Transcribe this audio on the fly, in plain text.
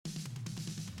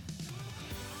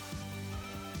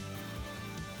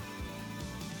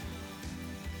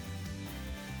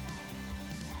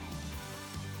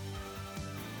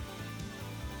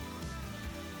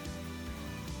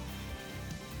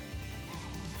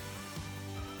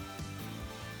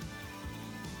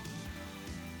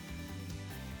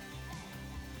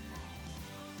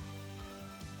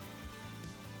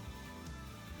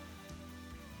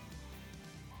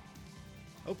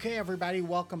Okay, everybody,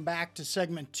 welcome back to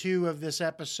segment 2 of this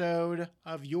episode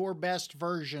of Your Best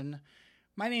Version.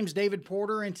 My name's David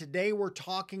Porter, and today we're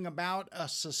talking about a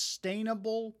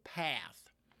sustainable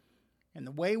path. And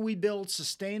the way we build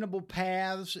sustainable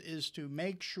paths is to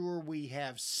make sure we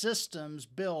have systems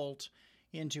built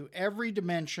into every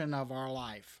dimension of our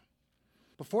life.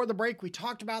 Before the break, we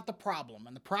talked about the problem,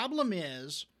 and the problem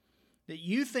is that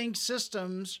you think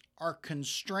systems are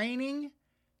constraining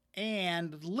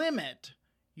and limit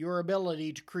your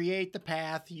ability to create the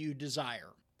path you desire.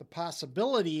 The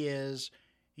possibility is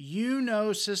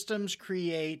systems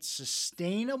create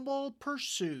sustainable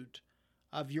pursuit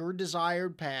of your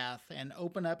desired path and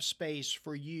open up space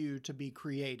for you to be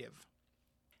creative.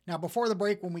 Now, before the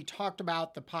break, when we talked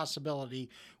about the possibility,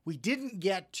 we didn't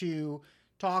get to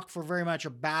talk for very much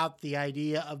about the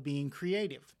idea of being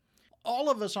creative.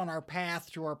 All of us on our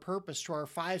path to our purpose, to our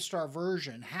 5-star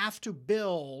version, have to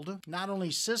build not only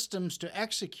systems to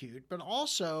execute, but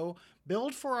also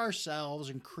build for ourselves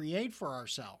and create for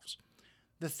ourselves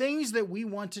the things that we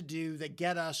want to do that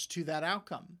get us to that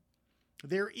outcome.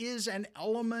 There is an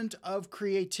element of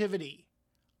creativity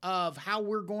of how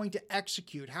we're going to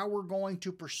execute, how we're going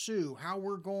to pursue, how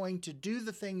we're going to do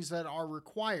the things that are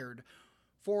required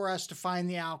for us to find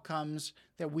the outcomes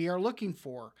that we are looking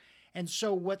for. And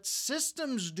so what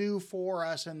systems do for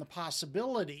us and the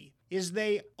possibility is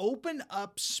they open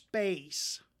up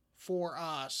space for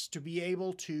us to be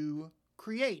able to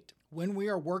create. When we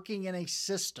are working in a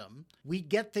system, we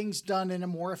get things done in a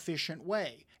more efficient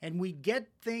way. And we get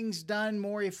things done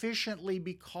more efficiently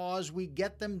because we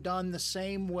get them done the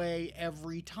same way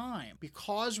every time.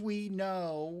 Because we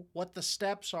know what the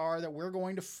steps are that we're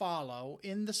going to follow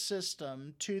in the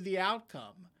system to the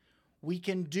outcome. We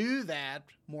can do that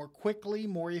more quickly,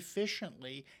 more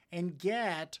efficiently, and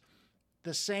get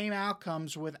the same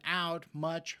outcomes without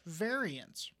much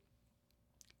variance.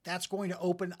 That's going to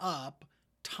open up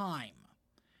time.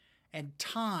 And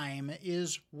time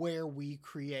is where we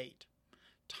create.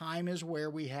 Time is where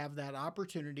we have that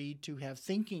opportunity to have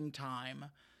thinking time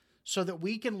so that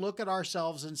we can look at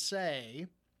ourselves and say,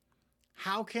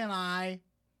 how can I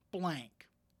blank?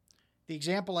 The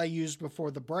example I used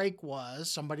before the break was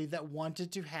somebody that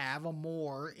wanted to have a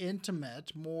more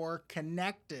intimate, more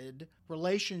connected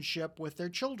relationship with their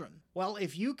children. Well,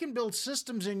 if you can build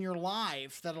systems in your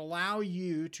life that allow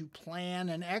you to plan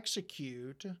and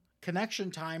execute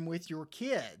connection time with your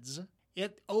kids,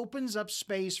 it opens up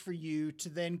space for you to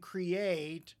then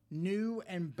create new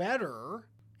and better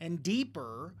and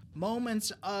deeper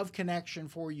moments of connection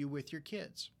for you with your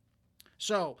kids.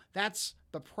 So that's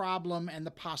the problem and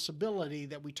the possibility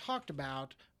that we talked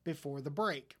about before the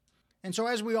break. And so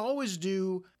as we always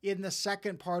do in the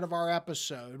second part of our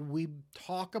episode, we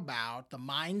talk about the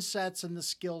mindsets and the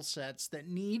skill sets that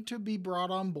need to be brought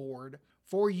on board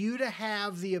for you to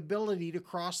have the ability to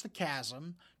cross the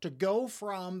chasm, to go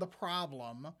from the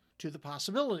problem to the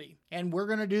possibility. And we're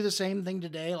going to do the same thing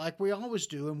today like we always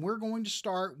do, and we're going to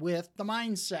start with the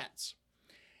mindsets.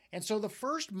 And so the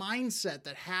first mindset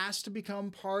that has to become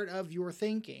part of your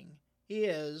thinking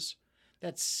is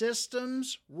that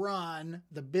systems run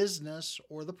the business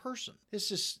or the person.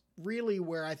 This is really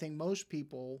where I think most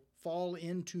people fall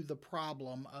into the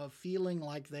problem of feeling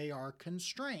like they are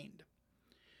constrained,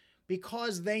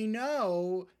 because they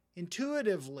know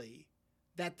intuitively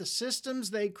that the systems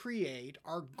they create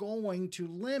are going to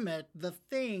limit the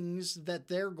things that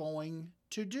they're going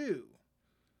to do.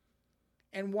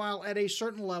 And while at a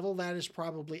certain level that is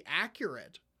probably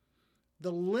accurate,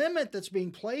 the limit that's being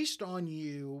placed on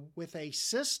you with a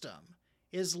system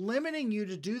is limiting you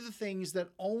to do the things that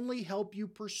only help you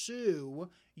pursue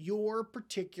your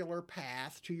particular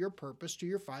path to your purpose, to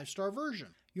your 5-star version.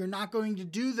 You're not going to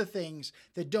do the things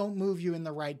that don't move you in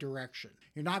the right direction.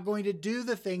 You're not going to do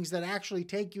the things that actually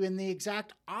take you in the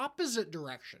exact opposite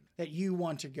direction that you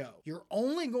want to go. You're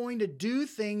only going to do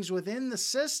things within the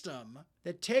system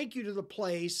that take you to the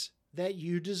place that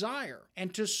you desire.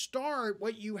 And to start,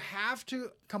 what you have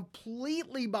to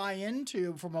completely buy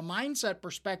into from a mindset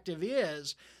perspective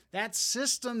is that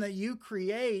system that you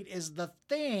create is the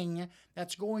thing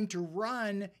that's going to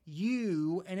run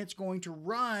you, and it's going to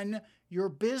run your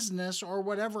business or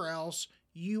whatever else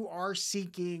you are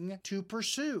seeking to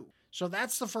pursue. So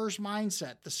that's the first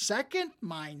mindset. The second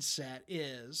mindset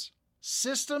is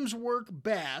systems work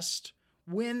best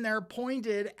when they're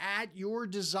pointed at your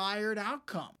desired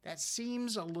outcome. That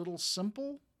seems a little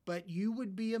simple, but you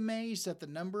would be amazed at the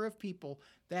number of people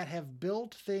that have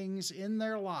built things in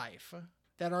their life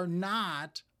that are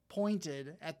not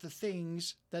pointed at the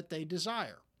things that they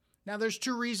desire. Now, there's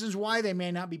two reasons why they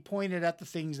may not be pointed at the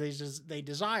things they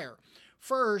desire.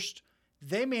 First,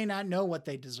 they may not know what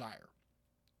they desire.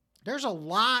 There's a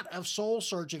lot of soul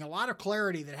searching, a lot of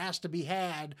clarity that has to be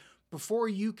had before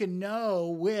you can know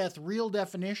with real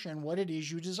definition what it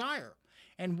is you desire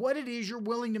and what it is you're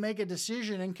willing to make a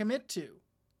decision and commit to.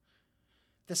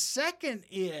 The second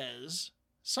is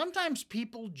sometimes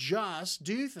people just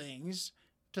do things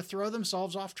to throw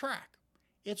themselves off track.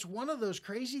 It's one of those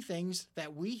crazy things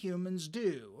that we humans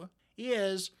do,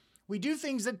 is we do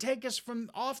things that take us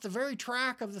off the very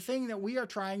track of the thing that we are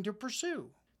trying to pursue.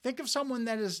 Think of someone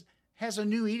that has a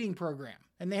new eating program,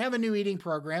 and they have a new eating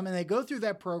program, and they go through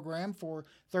that program for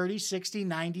 30, 60,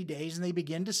 90 days, and they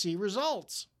begin to see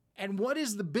results. And what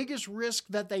is the biggest risk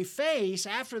that they face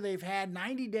after they've had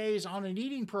 90 days on an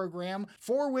eating program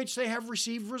for which they have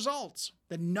received results?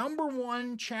 The number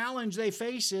one challenge they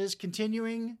face is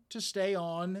continuing to stay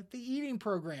on the eating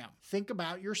program. Think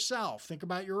about yourself. Think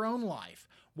about your own life.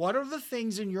 What are the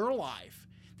things in your life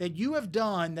that you have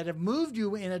done that have moved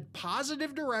you in a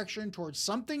positive direction towards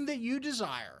something that you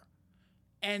desire,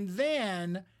 and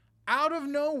then out of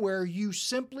nowhere you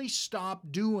simply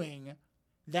stop doing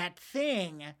that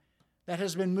thing that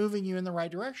has been moving you in the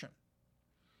right direction?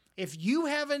 If you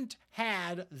haven't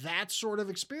had that sort of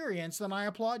experience, then I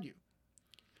applaud you.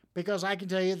 Because I can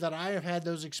tell you that I have had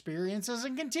those experiences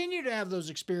and continue to have those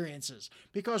experiences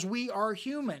because we are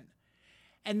human.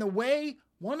 And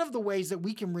one of the ways that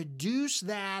we can reduce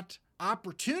that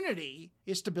opportunity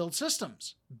is to build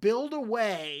systems. Build a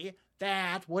way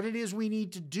that what it is we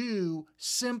need to do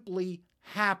simply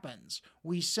happens.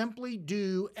 We simply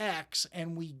do X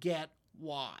and we get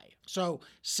Y. So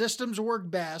systems work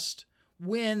best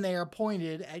when they are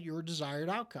pointed at your desired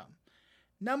outcome.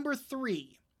 Number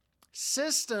 3,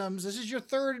 systems. This is your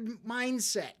third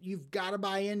mindset. You've got to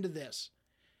buy into this.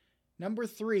 Number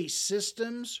 3,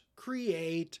 systems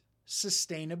create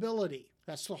sustainability.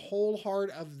 That's the whole heart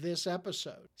of this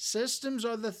episode. Systems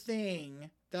are the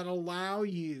thing that allow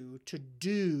you to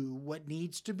do what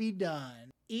needs to be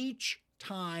done each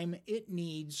time it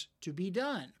needs to be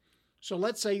done. So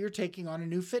let's say you're taking on a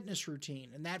new fitness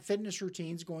routine, and that fitness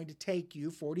routine is going to take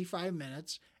you 45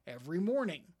 minutes every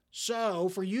morning. So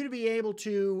for you to be able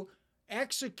to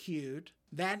execute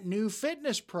that new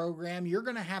fitness program, you're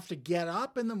going to have to get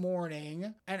up in the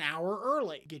morning an hour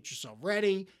early. Get yourself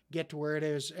ready, get to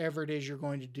wherever it is you're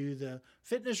going to do the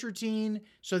fitness routine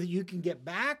so that you can get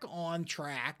back on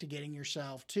track to getting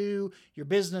yourself to your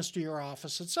business, to your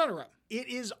office, etc. It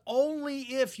is only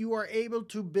if you are able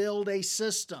to build a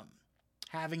system,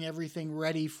 having everything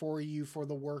ready for you for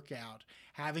the workout,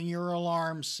 having your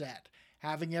alarm set,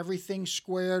 having everything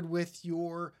squared with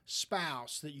your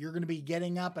spouse, that you're going to be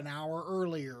getting up an hour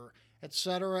earlier,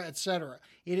 etc., etc.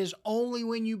 It is only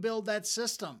when you build that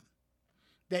system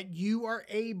that you are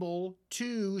able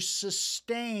to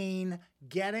sustain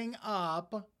getting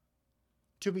up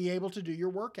to be able to do your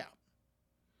workout.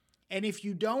 And if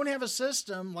you don't have a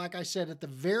system, like I said at the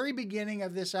very beginning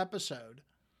of this episode,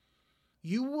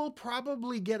 you will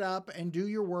probably get up and do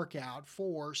your workout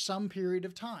for some period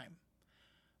of time.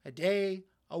 A day,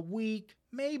 a week,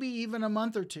 maybe even a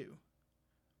month or two.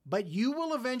 But you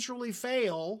will eventually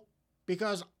fail,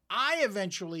 because I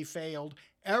eventually failed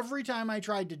every time I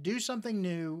tried to do something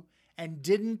new and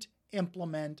didn't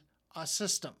implement a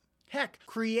system. Heck,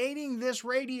 creating this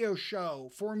radio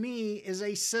show for me is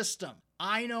a system.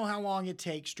 I know how long it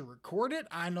takes to record it.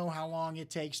 I know how long it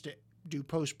takes to do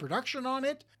post-production on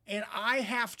it. And I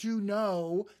have to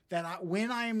know that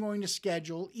when I am going to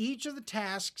schedule each of the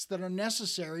tasks that are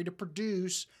necessary to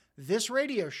produce this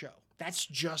radio show. That's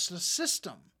just a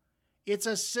system. It's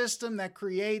a system that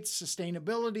creates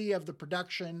sustainability of the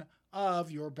production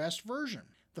of your best version.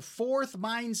 The fourth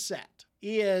mindset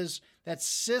is that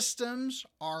systems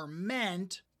are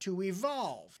meant to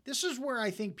evolve. This is where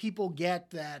I think people get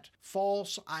that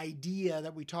false idea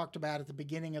that we talked about at the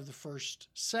beginning of the first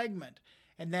segment,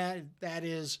 and that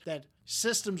is that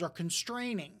systems are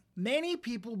constraining. Many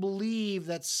people believe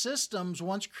that systems,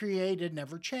 once created,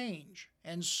 never change.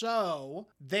 And so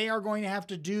they are going to have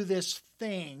to do this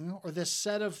thing or this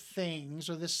set of things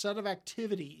or this set of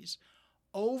activities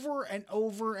over and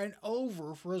over and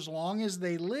over for as long as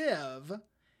they live,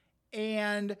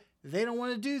 and they don't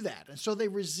want to do that. And so they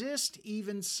resist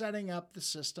even setting up the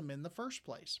system in the first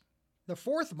place. The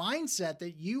fourth mindset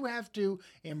that you have to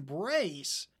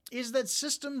embrace is that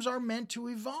systems are meant to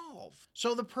evolve.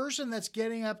 So the person that's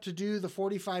getting up to do the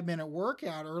 45-minute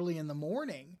workout early in the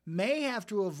morning may have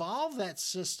to evolve that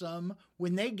system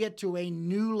when they get to a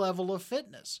new level of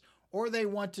fitness, or they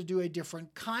want to do a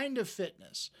different kind of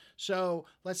fitness. So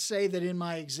let's say that in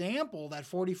my example, that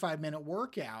 45-minute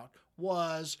workout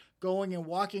was going and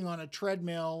walking on a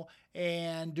treadmill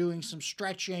and doing some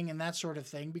stretching and that sort of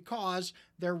thing because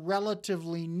they're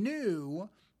relatively new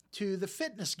to the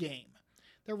fitness game.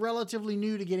 They're relatively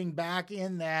new to getting back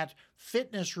in that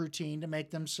fitness routine to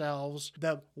make themselves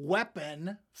the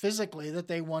weapon physically that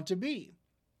they want to be.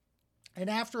 And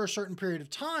after a certain period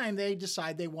of time, they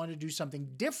decide they want to do something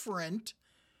different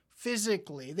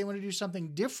physically. They want to do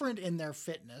something different in their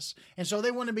fitness. And so they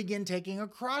want to begin taking a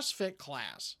CrossFit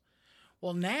class.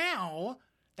 Well, now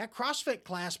that CrossFit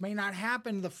class may not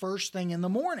happen the first thing in the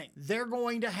morning. They're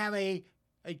going to have a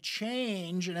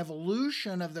change, an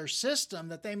evolution of their system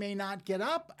that they may not get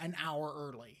up an hour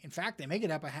early. In fact, they may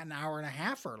get up an hour and a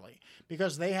half early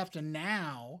because they have to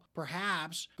now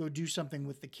perhaps go do something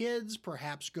with the kids,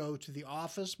 perhaps go to the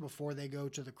office before they go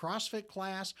to the CrossFit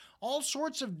class. All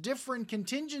sorts of different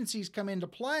contingencies come into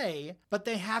play, but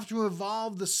they have to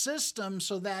evolve the system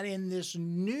so that in this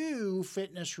new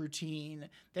fitness routine,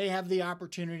 they have the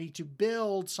opportunity to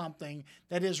build something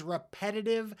that is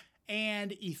repetitive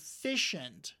and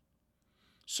efficient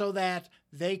so that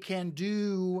they can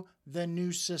do the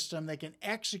new system, they can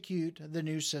execute the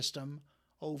new system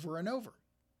over and over.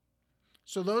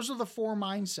 So those are the 4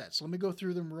 mindsets. Let me go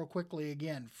through them real quickly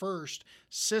again. First,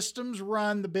 systems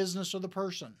run the business of the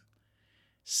person.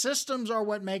 Systems are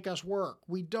what make us work.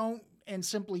 We don't and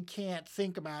simply can't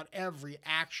think about every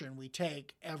action we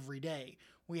take every day.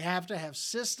 We have to have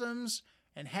systems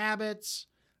and habits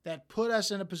that put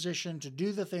us in a position to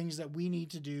do the things that we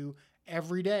need to do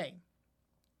every day.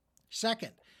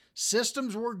 Second,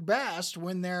 systems work best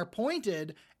when they're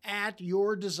pointed at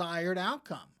your desired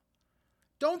outcome.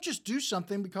 Don't just do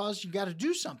something because you got to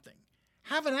do something.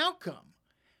 Have an outcome.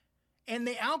 And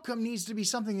the outcome needs to be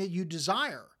something that you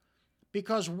desire.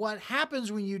 Because what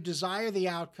happens when you desire the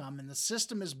outcome and the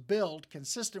system is built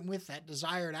consistent with that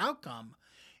desired outcome,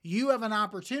 you have an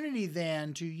opportunity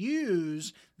then to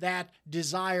use that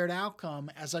desired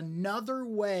outcome as another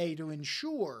way to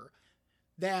ensure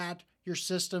that your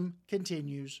system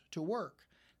continues to work.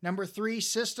 Number 3,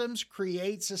 systems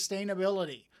create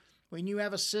sustainability. When you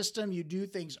have a system, you do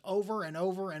things over and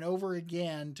over and over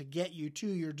again to get you to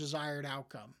your desired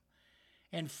outcome.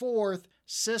 And 4th,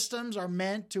 systems are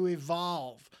meant to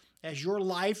evolve. As your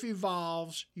life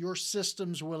evolves, your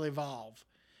systems will evolve.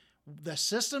 The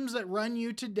systems that run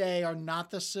you today are not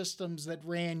the systems that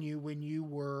ran you when you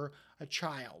were a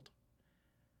child.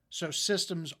 So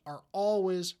systems are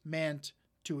always meant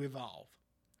to evolve.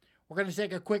 We're going to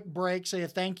take a quick break, say a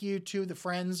thank you to the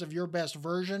friends of Your Best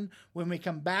Version. When we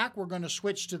come back, we're going to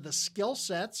switch to the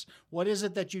Skillsets. What is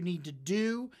it that you need to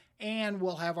do? And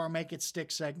we'll have our Make It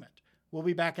Stick segment. We'll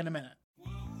be back in a minute.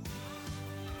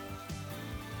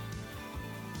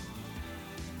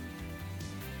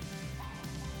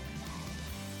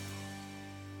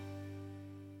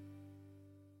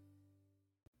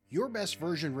 Your Best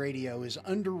Version Radio is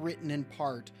underwritten in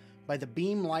part by the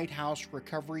Beam Lighthouse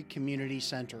Recovery Community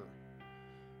Center.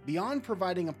 Beyond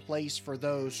providing a place for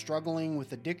those struggling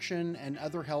with addiction and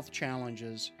other health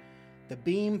challenges, the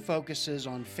Beam focuses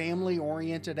on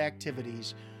family-oriented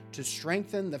activities to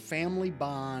strengthen the family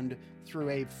bond through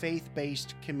a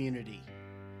faith-based community.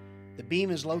 The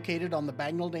Beam is located on the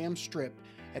Bagnell Dam Strip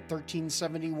at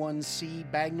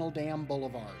 1371C Bagnell Dam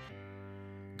Boulevard.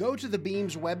 Go to the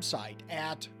Beam's website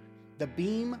at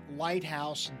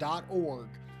thebeamlighthouse.org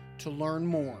to learn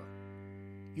more.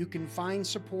 You can find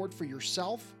support for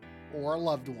yourself or a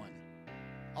loved one.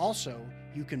 Also,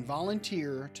 you can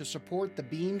volunteer to support the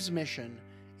Beam's mission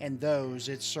and those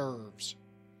it serves.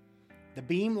 The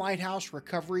Beam Lighthouse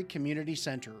Recovery Community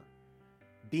Center.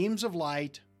 Beams of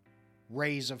light,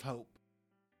 rays of hope.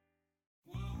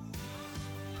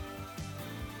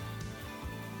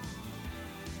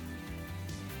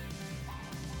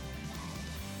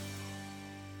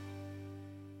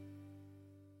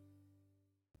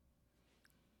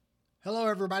 Hello,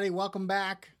 everybody. Welcome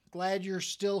back. Glad you're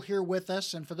still here with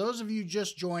us. And for those of you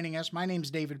just joining us, my name's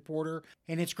David Porter,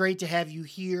 and it's great to have you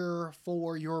here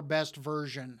for Your Best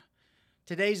Version.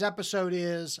 Today's episode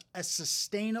is a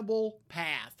sustainable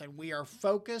path, and we are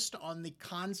focused on the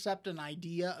concept and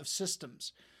idea of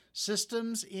systems.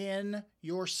 Systems in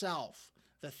yourself,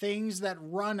 the things that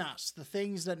run us, the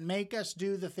things that make us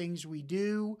do the things we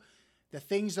do, the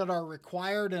things that are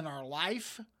required in our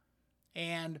life.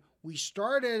 And we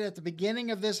started at the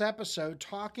beginning of this episode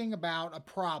talking about a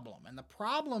problem. And the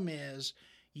problem is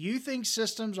you think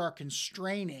systems are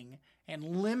constraining and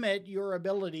limit your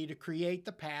ability to create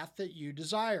the path that you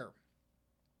desire.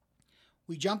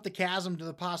 We jump the chasm to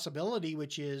the possibility,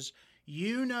 which is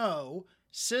You know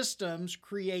systems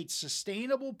create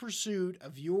sustainable pursuit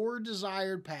of your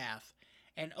desired path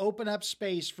and open up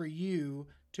space for you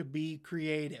to be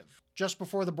creative. Just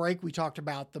before the break, we talked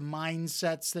about the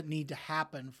mindsets that need to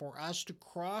happen for us to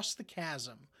cross the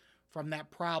chasm from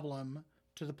that problem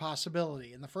to the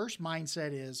possibility. And the first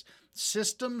mindset is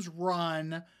systems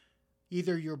run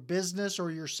either your business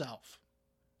or yourself.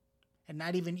 And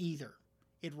not even either.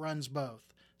 It runs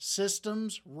both.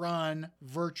 Systems run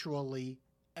virtually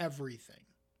everything.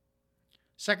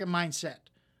 Second mindset,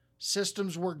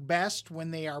 systems work best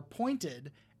when they are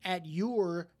pointed at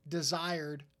your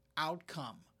desired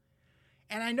outcome.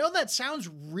 And I know that sounds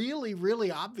really,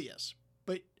 really obvious,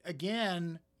 but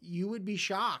again, you would be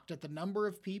shocked at the number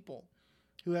of people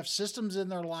who have systems in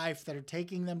their life that are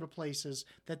taking them to places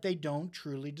that they don't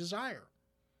truly desire.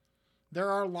 There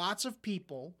are lots of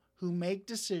people who make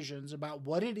decisions about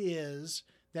what it is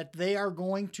that they are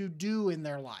going to do in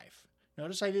their life.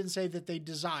 Notice I didn't say that they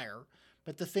desire,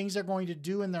 but the things they're going to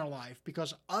do in their life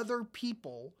because other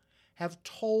people have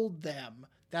told them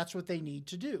that's what they need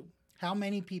to do. How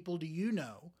many people do you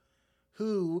know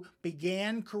who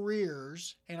began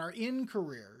careers and are in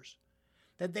careers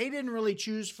that they didn't really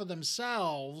choose for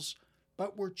themselves,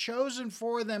 but were chosen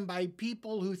for them by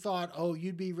people who thought, oh,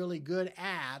 you'd be really good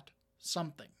at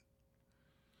something?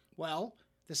 Well,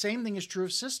 the same thing is true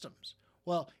of systems.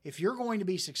 Well, if you're going to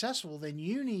be successful, then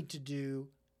you need to do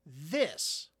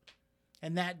this.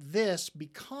 And that this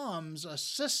becomes a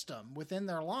system within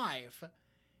their life,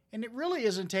 and it really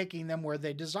isn't taking them where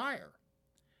they desire.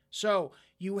 So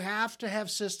you have to have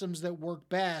systems that work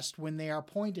best when they are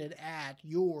pointed at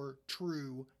your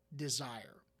true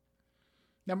desire.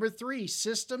 Number 3,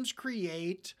 systems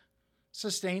create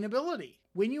sustainability.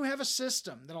 When you have a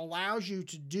system that allows you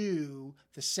to do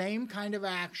the same kind of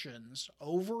actions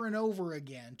over and over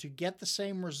again to get the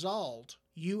same result,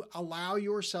 you allow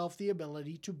yourself the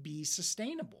ability to be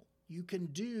sustainable. You can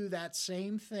do that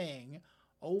same thing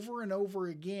over and over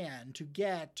again to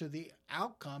get to the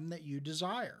outcome that you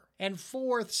desire. And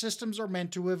fourth, systems are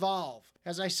meant to evolve.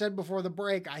 As I said before the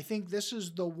break, I think this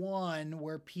is the one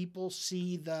where people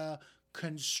see the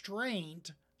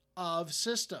constraint of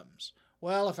systems.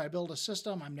 Well, if I build a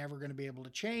system, I'm never going to be able to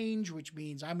change, which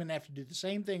means I'm going to have to do the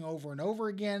same thing over and over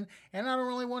again, and I don't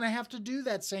really want to have to do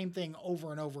that same thing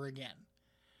over and over again.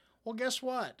 Well, guess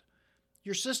what?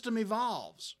 Your system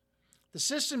evolves. The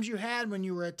systems you had when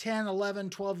you were 10,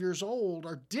 11, 12 years old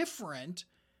are different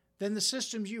than the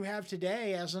systems you have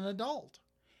today as an adult.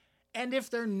 And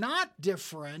if they're not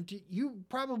different, you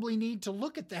probably need to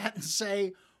look at that and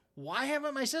say, why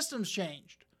haven't my systems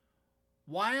changed?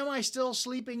 Why am I still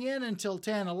sleeping in until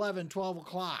 10, 11, 12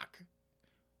 o'clock?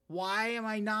 Why am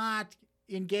I not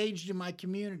engaged in my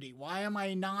community? Why am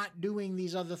I not doing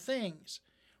these other things?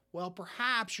 Well,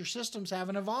 perhaps your systems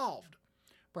haven't evolved.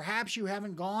 Perhaps you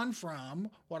haven't gone from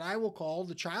what I will call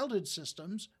the childhood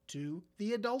systems to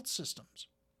the adult systems.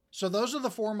 So those are the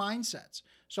 4 mindsets.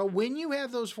 So when you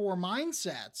have those 4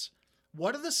 mindsets,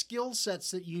 what are the skill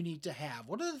sets that you need to have?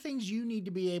 What are the things you need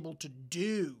to be able to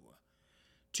do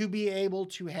to be able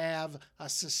to have a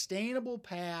sustainable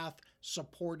path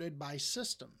supported by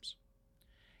systems?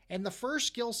 And the first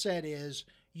skill set is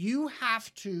you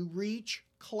have to reach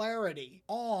clarity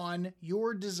on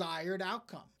your desired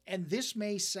outcome. And this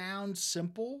may sound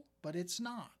simple, but it's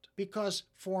not. Because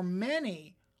for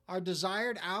many, our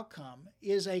desired outcome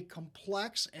is a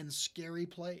complex and scary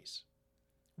place.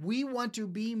 We want to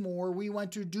be more, we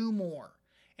want to do more.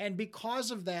 And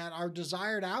because of that, our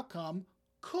desired outcome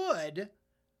could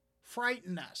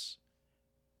frighten us.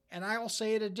 And I'll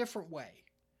say it a different way.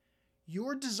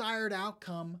 Your desired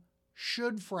outcome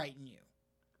should frighten you.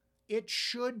 It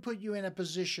should put you in a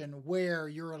position where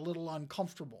you're a little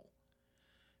uncomfortable,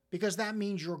 because that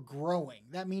means you're growing.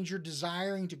 That means you're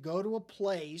desiring to go to a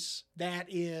place that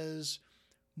is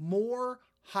more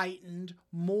heightened,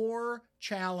 more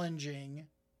challenging,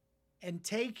 and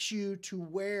takes you to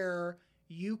where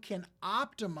you can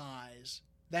optimize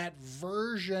that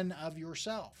version of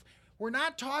yourself. We're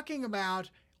not talking about,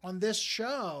 on this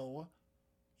show,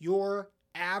 your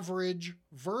average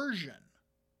version.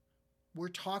 We're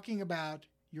talking about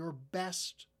your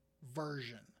best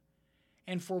version.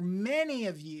 And for many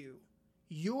of you,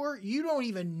 you don't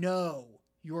even know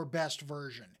your best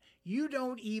version. You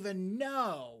don't even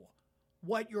know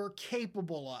what you're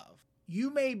capable of.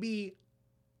 You may be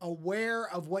aware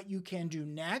of what you can do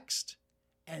next,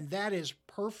 and that is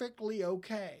perfectly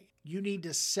okay. You need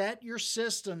to set your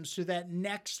systems to that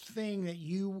next thing that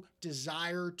you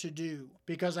desire to do,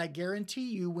 because I guarantee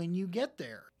you when you get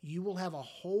there, you will have a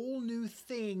whole new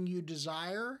thing you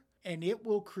desire and it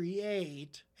will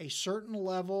create a certain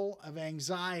level of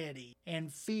anxiety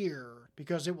and fear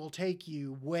because it will take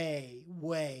you way,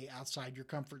 way outside your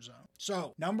comfort zone.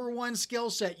 So, number one skill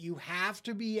set, you have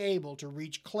to be able to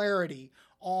reach clarity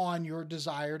on your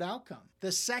desired outcome.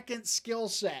 The second skill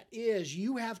set is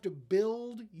you have to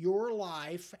build your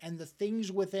life and the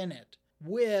things within it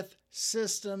with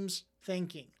systems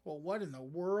thinking. Well, what in the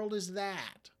world is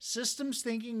that? Systems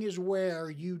thinking is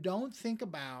where you don't think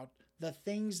about the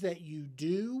things that you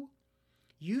do.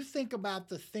 You think about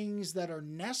the things that are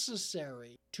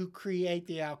necessary to create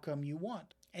the outcome you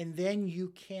want. And then you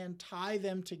can tie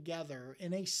them together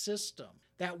in a system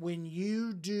that when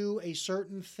you do a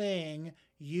certain thing,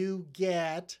 you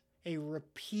get a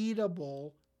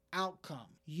repeatable outcome.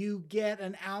 You get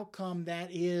an outcome that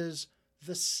is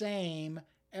the same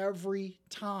every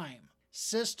time.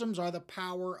 Systems are the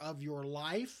power of your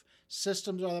life.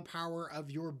 Systems are the power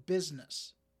of your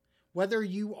business. Whether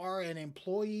you are an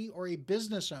employee or a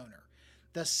business owner,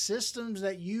 the systems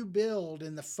that you build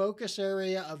in the focus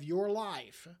area of your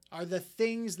life are the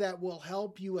things that will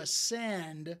help you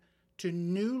ascend to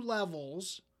new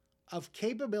levels of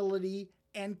capability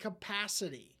and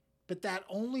capacity. But that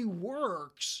only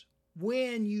works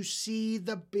when you see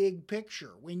the big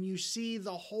picture, when you see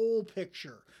the whole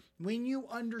picture, when you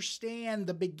understand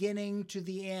the beginning to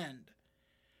the end.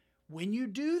 When you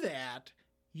do that,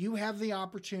 you have the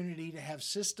opportunity to have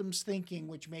systems thinking,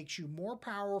 which makes you more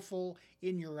powerful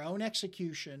in your own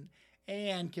execution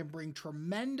and can bring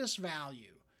tremendous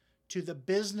value to the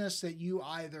business that you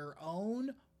either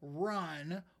own,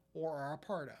 run, or are a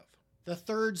part of. The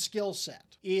third skill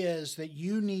set is that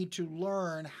you need to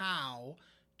learn how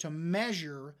to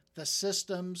measure the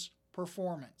system's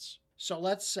performance. So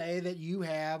let's say that you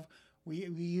have, we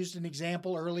used an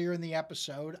example earlier in the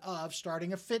episode of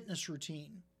starting a fitness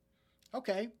routine.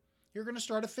 Okay, you're going to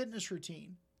start a fitness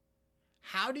routine.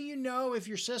 How do you know if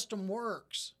your system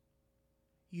works?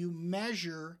 You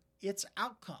measure its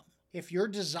outcome. If your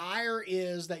desire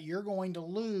is that you're going to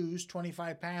lose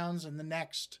 25 pounds in the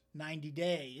next 90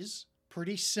 days,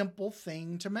 pretty simple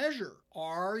thing to measure.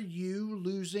 Are you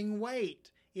losing weight?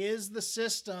 Is the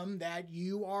system that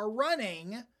you are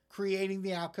running creating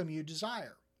the outcome you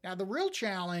desire? Now, the real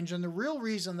challenge and the real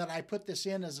reason that I put this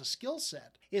in as a skill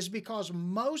set is because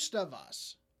most of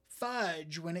us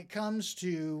fudge when it comes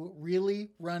to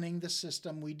really running the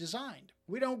system we designed.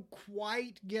 We don't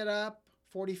quite get up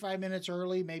 45 minutes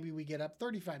early. Maybe we get up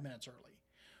 35 minutes early.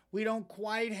 We don't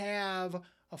quite have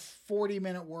a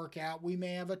 40-minute workout. We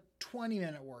may have a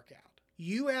 20-minute workout.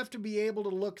 You have to be able to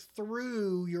look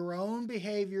through your own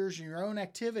behaviors and your own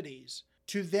activities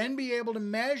to then be able to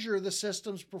measure the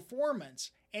system's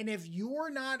performance. And if you're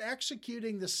not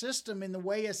executing the system in the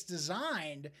way it's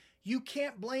designed, you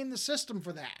can't blame the system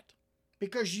for that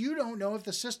because you don't know if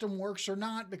the system works or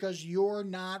not because you're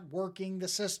not working the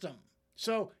system.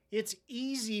 So it's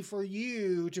easy for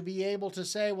you to be able to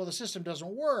say, well, the system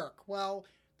doesn't work. Well,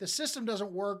 the system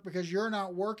doesn't work because you're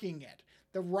not working it.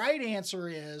 The right answer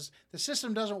is the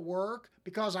system doesn't work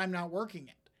because I'm not working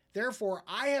it. Therefore,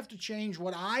 I have to change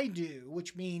what I do,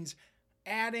 which means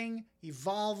adding,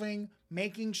 evolving,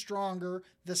 making stronger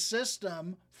the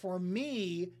system for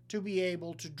me to be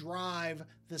able to drive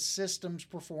the system's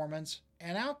performance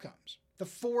and outcomes. The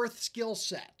fourth skill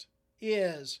set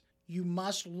is you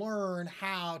must learn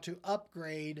how to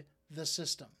upgrade the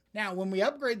system. Now, when we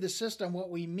upgrade the system, what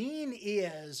we mean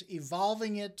is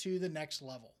evolving it to the next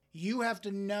level. You have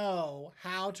to know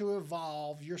how to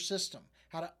evolve your system,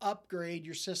 how to upgrade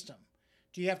your system.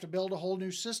 Do you have to build a whole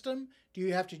new system? Do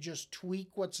you have to just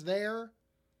tweak what's there?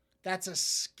 That's a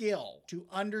skill to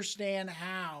understand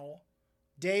how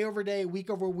day over day, week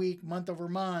over week, month over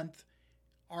month,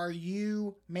 are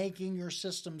you making your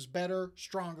systems better,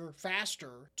 stronger,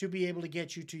 faster to be able to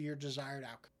get you to your desired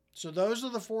outcome. So those are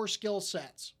the four skill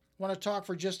sets. I want to talk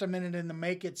for just a minute in the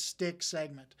Make It Stick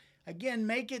segment. Again,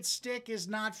 Make It Stick is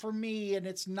not for me, and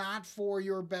it's not for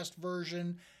your best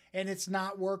version, and it's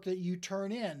not work that you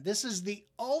turn in. This is the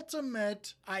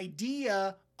ultimate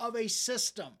idea of a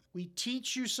system. We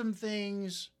teach you some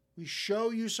things, we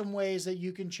show you some ways that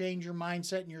you can change your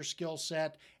mindset and your skill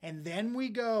set, and then we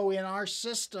go in our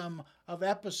system of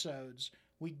episodes,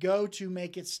 we go to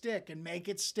Make It Stick. And Make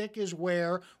It Stick is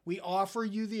where we offer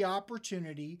you the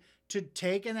opportunity to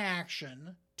take an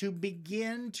action to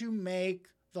begin to make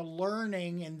the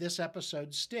learning in this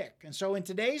episode stick. And so in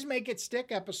today's Make It Stick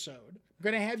episode, I'm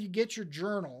going to have you get your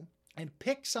journal and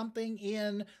pick something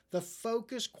in the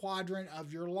focus quadrant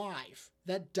of your life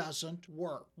that doesn't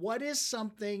work. What is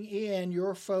something in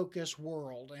your focus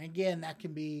world? And again, that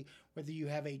can be whether you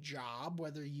have a job,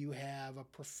 whether you have a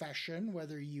profession,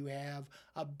 whether you have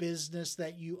a business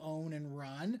that you own and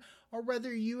run, or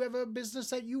whether you have a business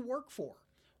that you work for.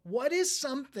 What is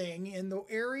something in the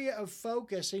area of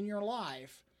focus in your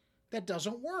life that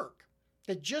doesn't work,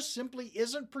 that just simply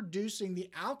isn't producing the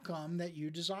outcome that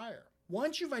you desire?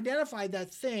 Once you've identified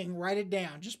that thing, write it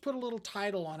down. Just put a little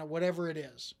title on it, whatever it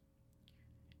is.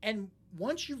 And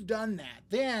once you've done that,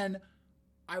 then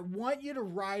I want you to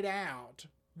write out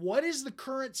what is the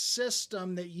current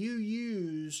system that you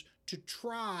use to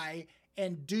try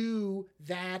and do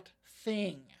that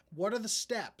thing. What are the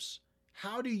steps?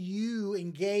 How do you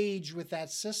engage with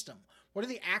that system? What are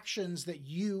the actions that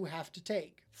you have to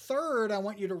take? Third, I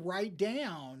want you to write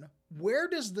down, where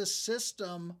does the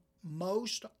system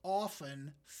most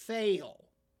often fail?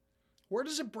 Where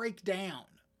does it break down?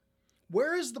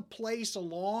 Where is the place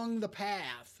along the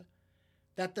path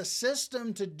that the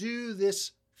system to do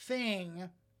this thing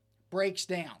breaks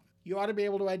down? You ought to be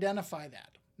able to identify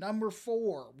that. Number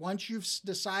 4, once you've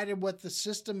decided what the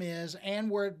system is and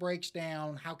where it breaks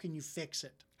down, how can you fix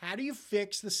it? How do you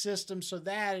fix the system so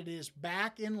that it is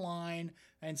back in line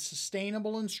and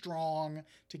sustainable and strong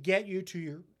to get you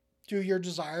to your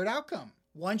desired outcome?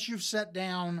 Once you've set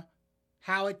down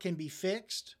how it can be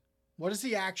fixed, what is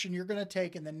the action you're going to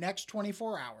take in the next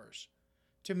 24 hours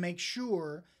to make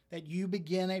sure that you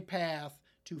begin a path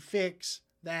to fix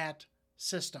that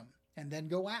system, and then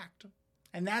go act?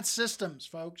 And that's systems,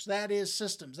 folks. That is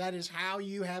systems. That is how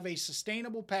you have a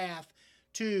sustainable path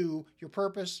to your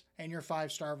purpose and your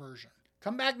 5-star version.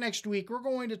 Come back next week. We're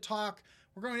going to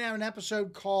have an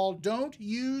episode called Don't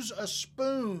Use a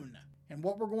Spoon. And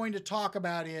what we're going to talk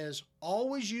about is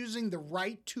always using the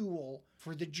right tool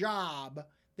for the job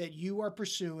that you are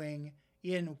pursuing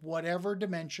in whatever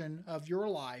dimension of your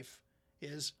life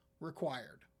is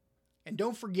required. And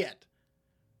don't forget,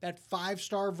 that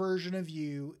 5-star version of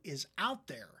you is out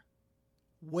there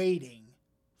waiting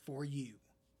for you.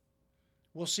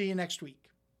 We'll see you next week.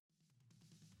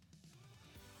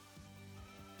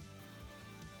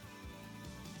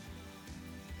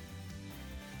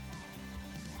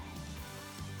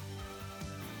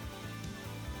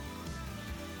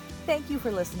 Thank you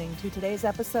for listening to today's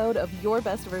episode of Your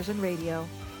Best Version Radio.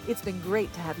 It's been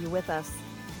great to have you with us.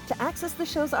 To access the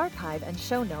show's archive and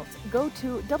show notes, go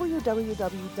to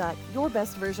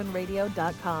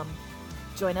www.yourbestversionradio.com.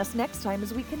 Join us next time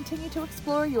as we continue to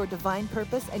explore your divine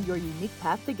purpose and your unique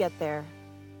path to get there.